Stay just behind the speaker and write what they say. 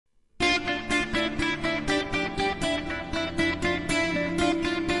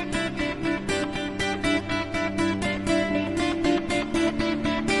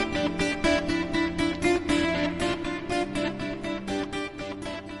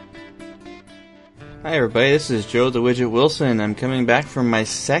Hi everybody, this is Joe the Widget Wilson. I'm coming back from my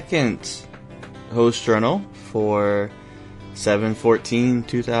second host journal for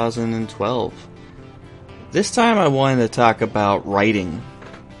 7/14/2012. This time I wanted to talk about writing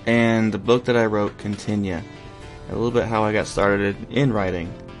and the book that I wrote, Continia. A little bit how I got started in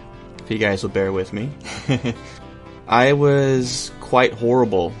writing, if you guys will bear with me. I was quite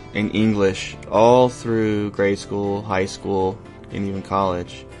horrible in English all through grade school, high school, and even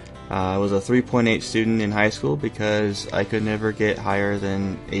college. I was a 3.8 student in high school because I could never get higher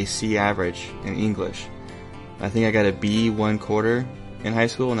than a C average in English. I think I got a B 1/4 in high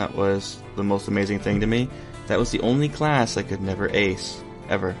school, and that was the most amazing thing to me. That was the only class I could never ace,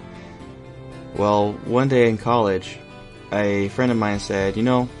 ever. Well, one day in college, a friend of mine said, you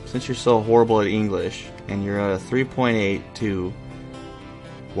know, since you're so horrible at English, and you're a 3.8 too,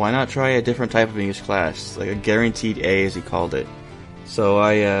 why not try a different type of English class, like a guaranteed A as he called it. So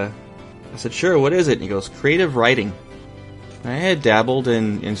I said, sure, what is it? And he goes, creative writing. I had dabbled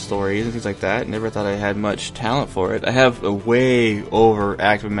in stories and things like that. Never thought I had much talent for it. I have a way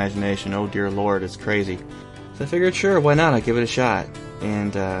overactive imagination. Oh dear Lord, it's crazy. So I figured, sure, why not? I'll give it a shot.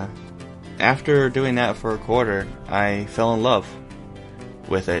 And after doing that for a quarter, I fell in love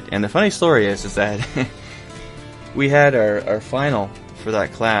with it. And the funny story is that we had our final for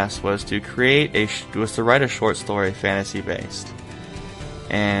that class was to write a short story, fantasy based.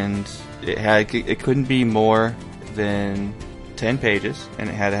 And it couldn't be more than 10 pages, and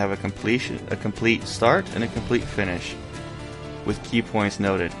it had to have a complete start and a complete finish with key points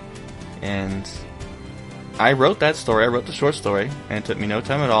noted. And I wrote that story, I wrote the short story, and it took me no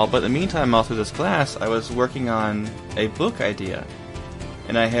time at all. But in the meantime, all through this class, I was working on a book idea,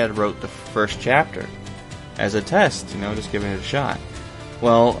 and I had wrote the first chapter as a test, just giving it a shot.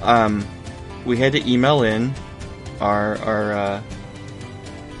 Well, we had to email in our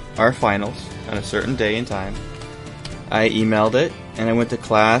finals on a certain day and time. I emailed it, and I went to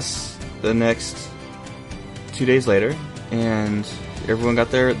class the next 2 days later, and everyone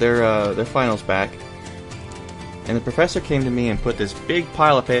got their finals back. And the professor came to me and put this big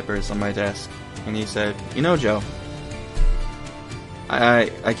pile of papers on my desk, and he said, you know, Joe,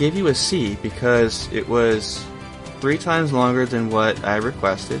 I gave you a C because it was 3 times longer than what I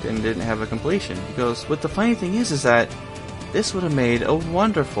requested and didn't have a completion. He goes, but the funny thing is that this would have made a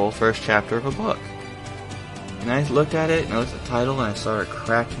wonderful first chapter of a book. And I looked at it, and I looked at the title, and I started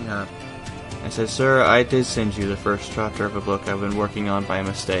cracking up. I said, sir, I did send you the first chapter of a book I've been working on by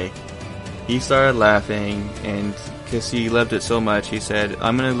mistake. He started laughing, and because he loved it so much, he said,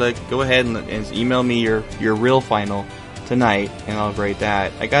 I'm going to go ahead and email me your real final tonight, and I'll grade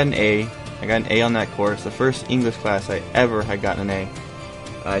that. I got an A. I got an A on that course, the first English class I ever had gotten an A.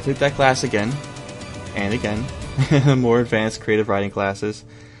 I took that class again, and again. More advanced creative writing classes,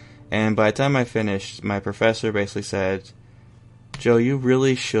 and by the time I finished, my professor basically said, Joe, you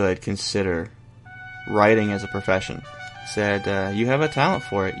really should consider writing as a profession. He said, you have a talent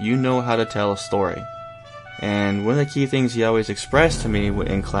for it, you know how to tell a story. And one of the key things he always expressed to me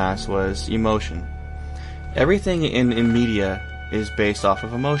in class was emotion. Everything in media is based off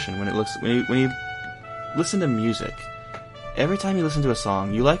of emotion. When you listen to music, every time you listen to a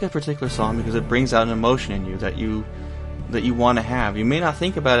song, you like a particular song because it brings out an emotion in you that you want to have. You may not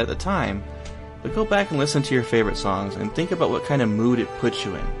think about it at the time, but go back and listen to your favorite songs and think about what kind of mood it puts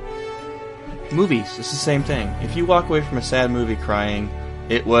you in. Movies, it's the same thing. If you walk away from a sad movie crying,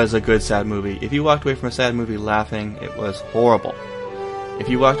 it was a good sad movie. If you walked away from a sad movie laughing, it was horrible. If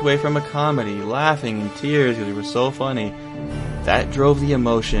you walked away from a comedy laughing in tears because it was so funny, that drove the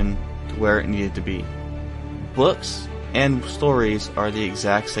emotion to where it needed to be. Books and stories are the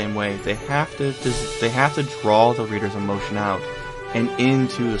exact same way. They have to draw the reader's emotion out and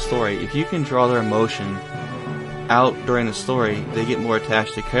into the story. If you can draw their emotion out during the story, they get more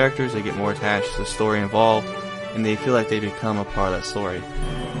attached to characters, they get more attached to the story involved, and they feel like they become a part of that story.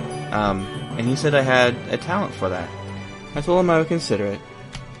 And he said I had a talent for that. I told him I would consider it.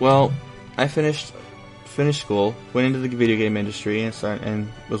 Well, I finished school, went into the video game industry, and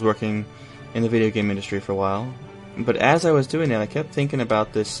was working in the video game industry for a while. But as I was doing that, I kept thinking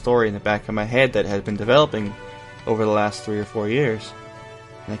about this story in the back of my head that had been developing over the last 3 or 4 years.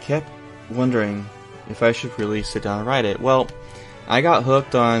 And I kept wondering if I should really sit down and write it. Well, I got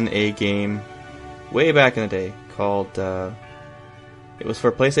hooked on a game way back in the day called, it was for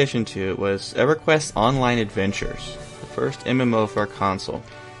PlayStation 2, it was EverQuest Online Adventures, the first MMO for a console.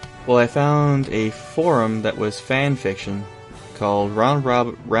 Well, I found a forum that was fan fiction called Round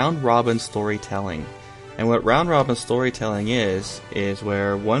Robin Storytelling. And what round robin storytelling is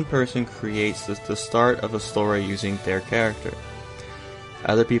where one person creates the start of a story using their character.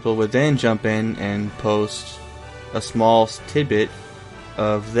 Other people would then jump in and post a small tidbit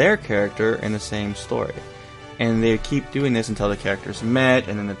of their character in the same story. And they would keep doing this until the characters met,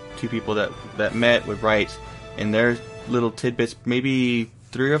 and then the two people that met would write in their little tidbits, maybe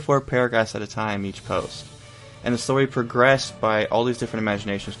 3 or 4 paragraphs at a time each post. And the story progressed by all these different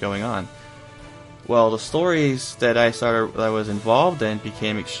imaginations going on. Well, the stories that I was involved in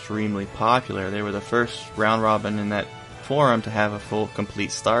became extremely popular. They were the first round robin in that forum to have a full,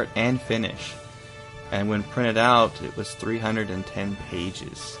 complete start and finish. And when printed out, it was 310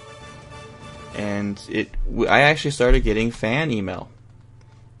 pages. And I actually started getting fan email,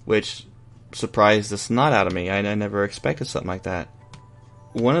 which surprised the snot out of me. I never expected something like that.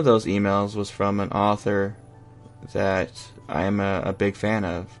 One of those emails was from an author that I am a big fan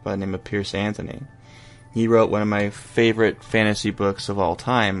of, by the name of Pierce Anthony. He wrote one of my favorite fantasy books of all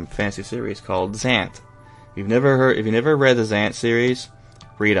time, fantasy series called Xanth. If you never read the Xanth series,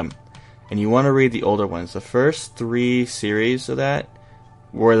 read them. And you want to read the older ones. The first 3 series of that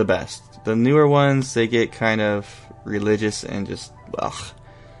were the best. The newer ones, they get kind of religious and just ugh.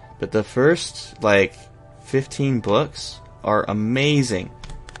 But the first 15 books are amazing.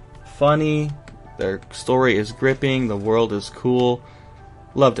 Funny. Their story is gripping, the world is cool.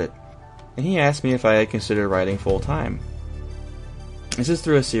 Loved it. And he asked me if I had considered writing full-time. This is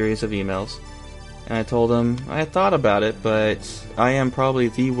through a series of emails. And I told him I had thought about it, but I am probably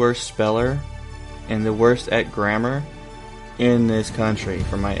the worst speller and the worst at grammar in this country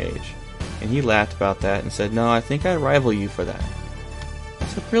for my age. And he laughed about that and said, no, I think I rival you for that. I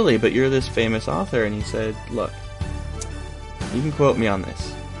said, really? But you're this famous author. And he said, look, you can quote me on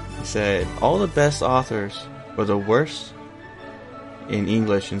this. He said, all the best authors were the worst in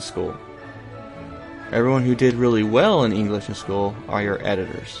English in school. Everyone who did really well in English in school are your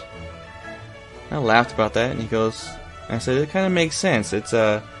editors. I laughed about that, and he goes, I said, it kind of makes sense. It's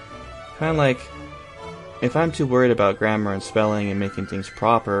kind of like, if I'm too worried about grammar and spelling and making things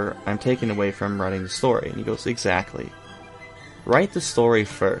proper, I'm taken away from writing the story. And he goes, exactly. Write the story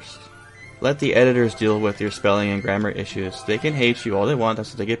first. Let the editors deal with your spelling and grammar issues. They can hate you all they want.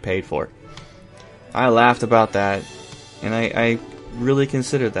 That's what they get paid for. I laughed about that, and I really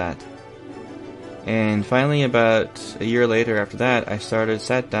considered that. And finally, about a year later after that, I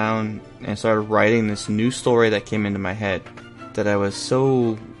sat down and started writing this new story that came into my head that I was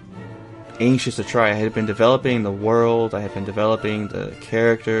so anxious to try. I had been developing the world, I had been developing the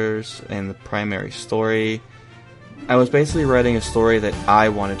characters and the primary story. I was basically writing a story that I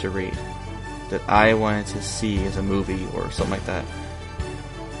wanted to read, that I wanted to see as a movie or something like that.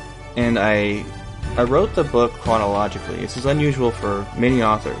 And I wrote the book chronologically. This is unusual for many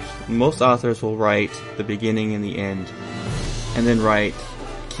authors. Most authors will write the beginning and the end, and then write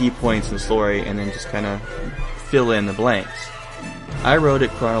key points in the story, and then just kind of fill in the blanks. I wrote it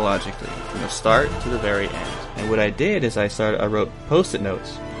chronologically, from the start to the very end. And what I did is I wrote post-it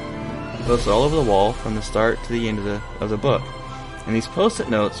notes. Posted all over the wall from the start to the end of the book. And these post-it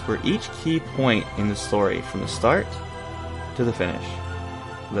notes were each key point in the story, from the start to the finish,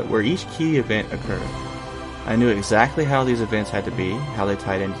 where each key event occurred. I knew exactly how these events had to be, how they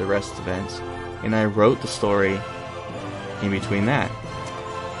tied into the rest of the events, and I wrote the story in between that.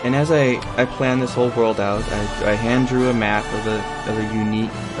 And as I planned this whole world out, I hand drew a map of a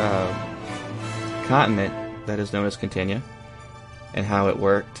unique continent that is known as Continia, and how it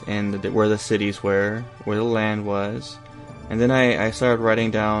worked, and where the cities were, where the land was. And then I started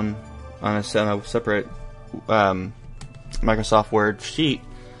writing down on a separate Microsoft Word sheet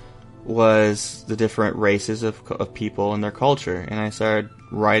was the different races of people and their culture. And I started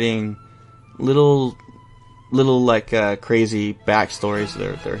writing little crazy backstories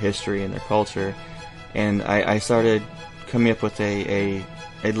of their history and their culture. And I started coming up with a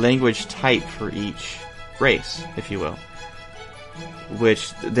language type for each race, if you will,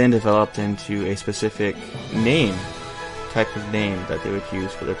 which then developed into a specific type of name that they would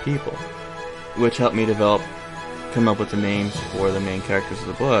use for their people, which helped me come up with the names for the main characters of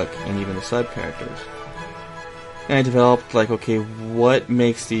the book and even the sub-characters. And I developed, okay, what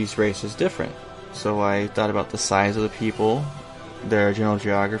makes these races different? So I thought about the size of the people, their general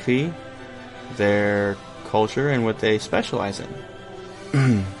geography, their culture, and what they specialize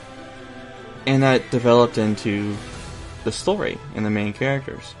in. And that developed into the story and the main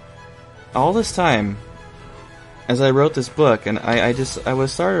characters. All this time, as I wrote this book, and I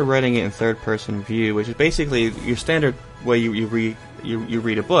started writing it in third-person view, which is basically your standard way you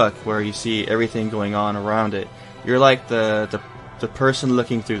read a book, where you see everything going on around it. You're like the person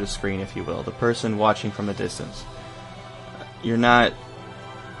looking through the screen, if you will, the person watching from a distance. You're not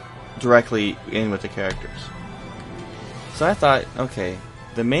directly in with the characters. So I thought, okay,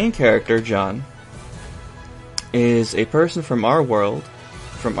 the main character, John, is a person from our world,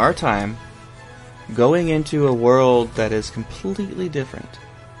 from our time, going into a world that is completely different.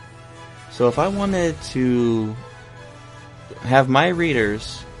 So if I wanted to have my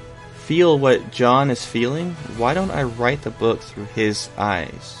readers feel what John is feeling, why don't I write the book through his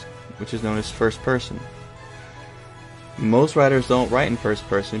eyes, which is known as first person? Most writers don't write in first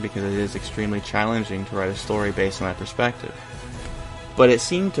person because it is extremely challenging to write a story based on that perspective. But it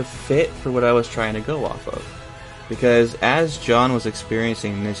seemed to fit for what I was trying to go off of. Because as John was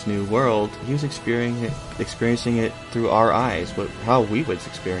experiencing this new world, he was experiencing it through our eyes, how we would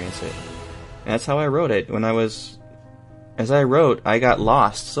experience it. And that's how I wrote it. As I wrote, I got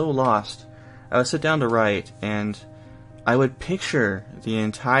lost, so lost. I would sit down to write, and I would picture the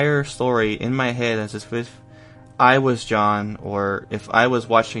entire story in my head as if I was John, or if I was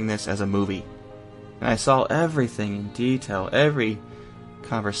watching this as a movie. And I saw everything in detail, every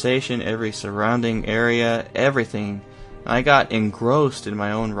conversation, every surrounding area, everything. I got engrossed in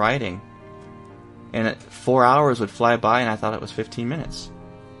my own writing. And 4 hours would fly by, and I thought it was 15 minutes.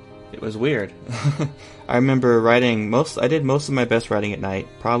 It was weird. I remember writing I did most of my best writing at night.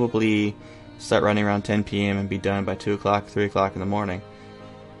 Probably start writing around 10 p.m. and be done by 2 o'clock, 3 o'clock in the morning.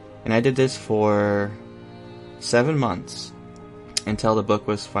 And I did this for 7 months until the book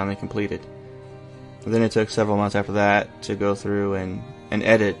was finally completed. And then it took several months after that to go through and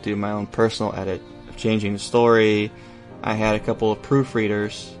edit, do my own personal edit of changing the story. I had a couple of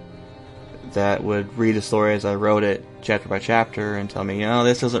proofreaders that would read the story as I wrote it, chapter by chapter, and tell me,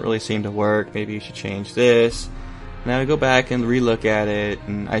 this doesn't really seem to work, maybe you should change this. And I would go back and relook at it,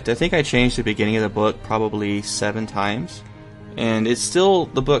 and I think I changed the beginning of the book probably 7 times. And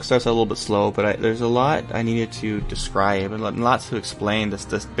the book starts out a little bit slow, but there's a lot I needed to describe, and lots to explain,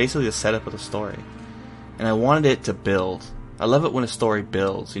 basically the setup of the story. And I wanted it to build. I love it when a story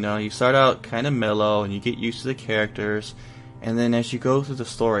builds, you start out kind of mellow, and you get used to the characters, and then as you go through the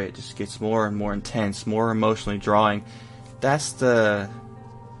story, it just gets more and more intense, more emotionally drawing. That's the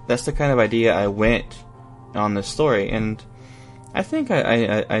kind of idea I went on this story, and I think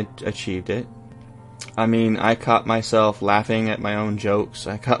I achieved it. I mean, I caught myself laughing at my own jokes.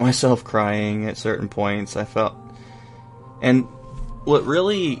 I caught myself crying at certain points. And what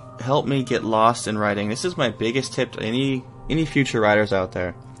really helped me get lost in writing, this is my biggest tip to any future writers out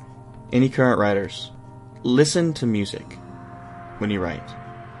there, any current writers, listen to music when you write.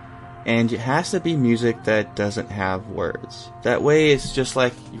 And it has to be music that doesn't have words. That way it's just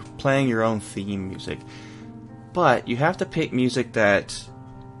like you're playing your own theme music. But you have to pick music that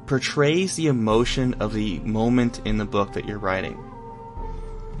portrays the emotion of the moment in the book that you're writing.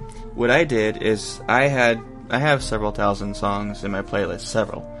 What I did is I have several thousand songs in my playlist,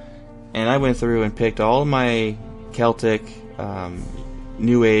 several. And I went through and picked all of my Celtic,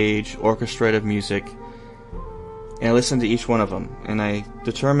 New Age, orchestrative music, and I listened to each one of them, and I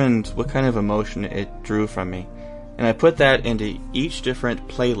determined what kind of emotion it drew from me. And I put that into each different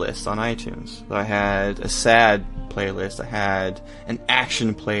playlist on iTunes. So I had a sad playlist, I had an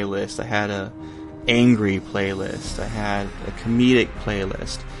action playlist, I had a angry playlist, I had a comedic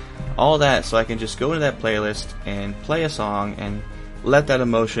playlist. All that so I can just go into that playlist and play a song and let that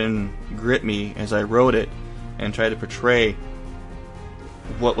emotion grip me as I wrote it and try to portray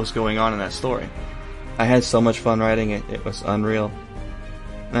what was going on in that story. I had so much fun writing it, it was unreal.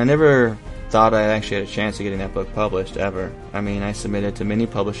 And I never thought I actually had a chance of getting that book published, ever. I mean, I submitted to many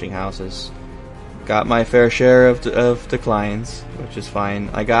publishing houses, got my fair share of declines, which is fine.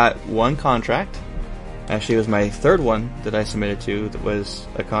 I got one contract. Actually, it was my third one that I submitted to that was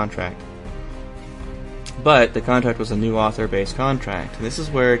a contract. But the contract was a new author-based contract, and this is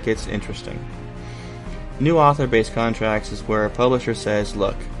where it gets interesting. New author-based contracts is where a publisher says,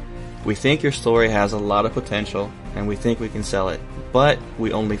 look, we think your story has a lot of potential, and we think we can sell it, but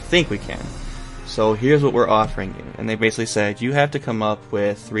we only think we can. So here's what we're offering you. And they basically said, you have to come up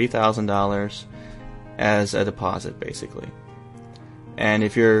with $3,000 as a deposit, basically. And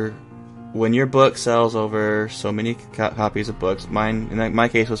when your book sells over so many copies of books, mine, in my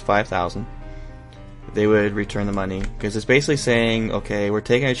case, was 5,000, they would return the money. Because it's basically saying, okay, we're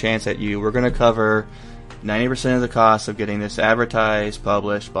taking a chance at you. We're going to cover 90% of the cost of getting this advertised,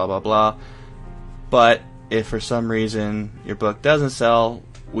 published, blah, blah, blah. But if for some reason your book doesn't sell,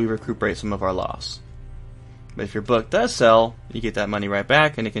 we recuperate some of our loss. But if your book does sell, you get that money right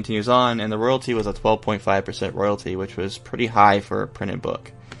back, and it continues on. And the royalty was a 12.5% royalty, which was pretty high for a printed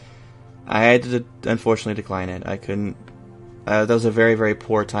book. I had to unfortunately decline it. I couldn't. That was a very, very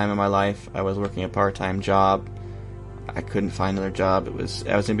poor time in my life. I was working a part-time job. I couldn't find another job.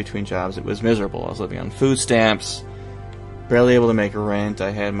 I was in between jobs. It was miserable. I was living on food stamps, barely able to make rent.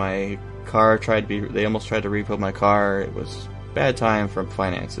 I had my car they almost tried to repo my car. It was a bad time for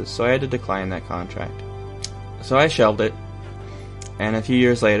finances, so I had to decline that contract. So I shelved it, and a few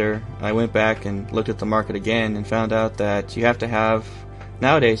years later, I went back and looked at the market again and found out that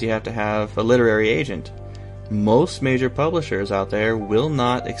nowadays you have to have a literary agent. Most major publishers out there will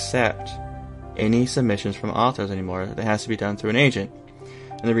not accept any submissions from authors anymore. It has to be done through an agent.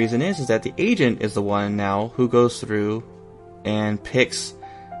 And the reason is that the agent is the one now who goes through and picks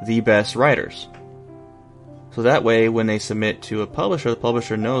the best writers. So that way, when they submit to a publisher, the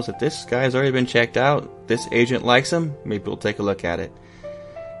publisher knows that this guy's already been checked out, this agent likes him, maybe we'll take a look at it.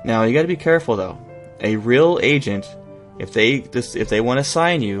 Now, you gotta be careful though. A real agent, if they want to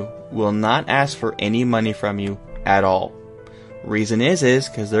sign you, will not ask for any money from you at all. Reason is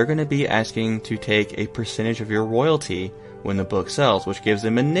because they're going to be asking to take a percentage of your royalty when the book sells, which gives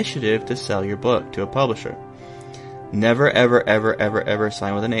them initiative to sell your book to a publisher. Never, ever, ever, ever, ever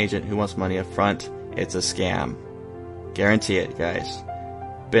sign with an agent who wants money up front. It's a scam. Guarantee it, guys.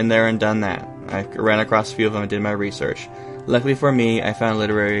 Been there and done that. I ran across a few of them and did my research. Luckily for me, I found a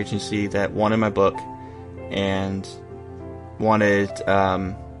literary agency that wanted my book and wanted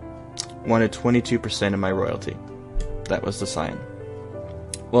 22% of my royalty. That was the sign.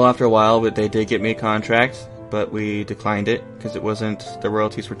 Well, after a while, they did get me a contract, but we declined it because the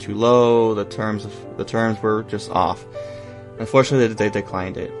royalties were too low. The terms were just off. Unfortunately, they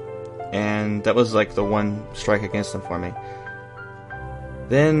declined it, and that was like the one strike against them for me.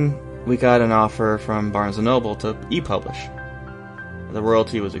 Then we got an offer from Barnes & Noble to e-publish. The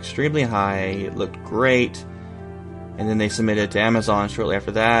royalty was extremely high. It looked great. And then they submitted it to Amazon shortly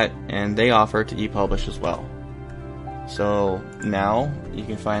after that, and they offered to e-publish as well. So now you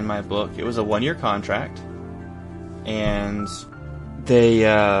can find my book. It was a 1-year contract, and they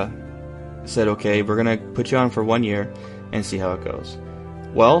said, okay, we're going to put you on for 1 year and see how it goes.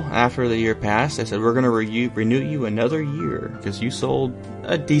 Well, after the year passed, they said, we're going to renew you another year because you sold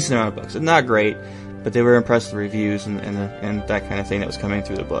a decent amount of books. Not great, but they were impressed with the reviews and that kind of thing that was coming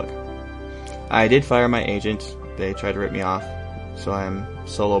through the book. I did fire my agent. They tried to rip me off, so I'm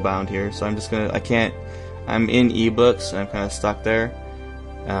solo bound here. So I'm in ebooks, and I'm kind of stuck there.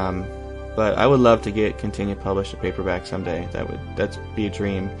 But I would love to get Continia published in paperback someday. That'd be a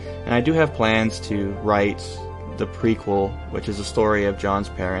dream. And I do have plans to write the prequel, which is a story of John's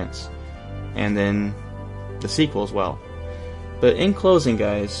parents, and then the sequel as well. But in closing,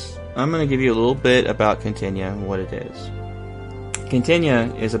 guys, I'm going to give you a little bit about Continia and what it is.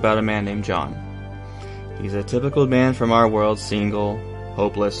 Continia is about a man named John. He's a typical man from our world, single,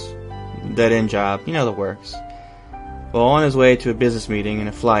 hopeless, dead-end job, you know the works. Well, on his way to a business meeting in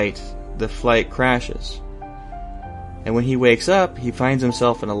a flight, the flight crashes. And when he wakes up, he finds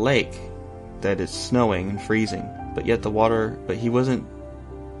himself in a lake that is snowing and freezing, but he wasn't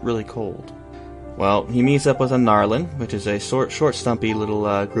really cold. Well, he meets up with a Gnarlin, which is a short, stumpy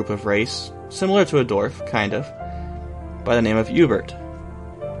little group of race, similar to a dwarf, kind of, by the name of Hubert,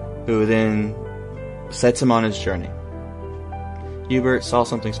 who then sets him on his journey. Hubert saw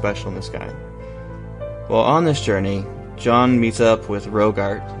something special in this guy. Well, on this journey, John meets up with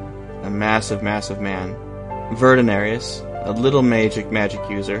Rogart, a massive, massive man, Verdinarius, a little magic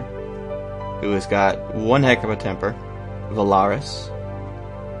user, who has got one heck of a temper, Valaris,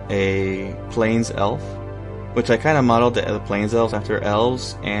 a plains elf, which I kind of modeled the plains elves after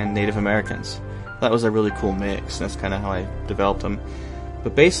elves and Native Americans. That was a really cool mix. That's kind of how I developed them.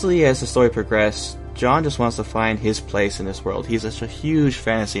 But basically, as the story progressed, John just wants to find his place in this world. He's such a huge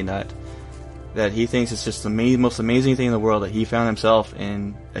fantasy nut that he thinks it's just the most amazing thing in the world that he found himself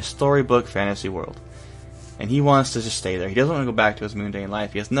in a storybook fantasy world. And he wants to just stay there. He doesn't want to go back to his mundane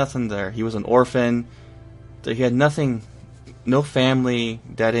life. He has nothing there. He was an orphan. He had nothing, no family,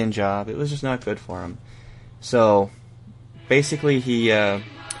 dead-end job. It was just not good for him. So, basically, he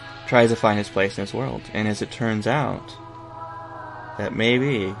tries to find his place in this world. And as it turns out, that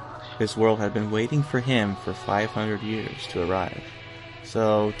maybe this world had been waiting for him for 500 years to arrive.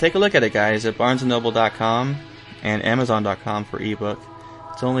 So take a look at it, guys, at BarnesandNoble.com and Amazon.com for ebook.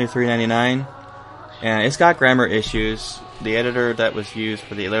 It's only $3.99, and it's got grammar issues. The editor that was used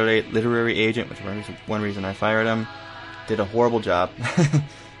for the literary agent, which was one reason I fired him, did a horrible job.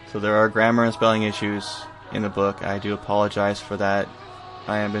 So there are grammar and spelling issues in the book. I do apologize for that.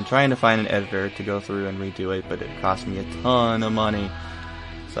 I have been trying to find an editor to go through and redo it, but it cost me a ton of money.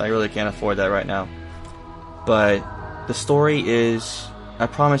 So I really can't afford that right now. But the story is, I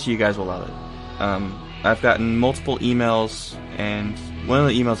promise you guys will love it. I've gotten multiple emails, and one of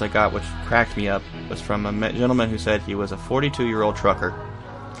the emails I got, which cracked me up, was from a gentleman who said he was a 42-year-old trucker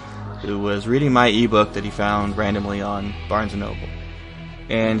who was reading my ebook that he found randomly on Barnes & Noble.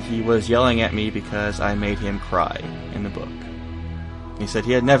 And he was yelling at me because I made him cry in the book. He said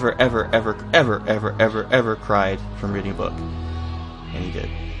he had never, ever, ever, ever, ever, ever, ever cried from reading a book. And he did.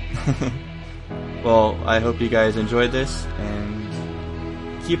 Well, I hope you guys enjoyed this,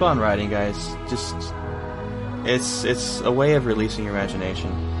 and keep on writing, guys. Just, it's a way of releasing your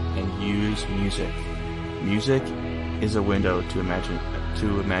imagination, and use music. Music is a window to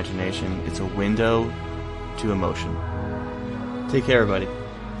imagination. It's a window to emotion. Take care, everybody.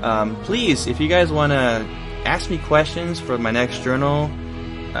 Please, if you guys want to ask me questions for my next journal,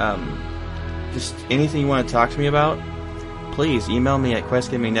 just anything you want to talk to me about, please email me at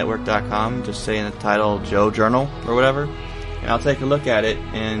questgamingnetwork.com. Just say in the title Joe Journal or whatever, and I'll take a look at it,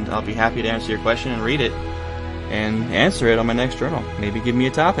 and I'll be happy to answer your question and read it and answer it on my next journal. Maybe give me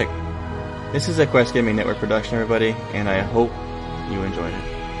a topic. This is a Quest Gaming Network production, everybody, and I hope you enjoyed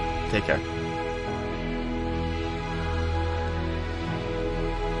it. Take care.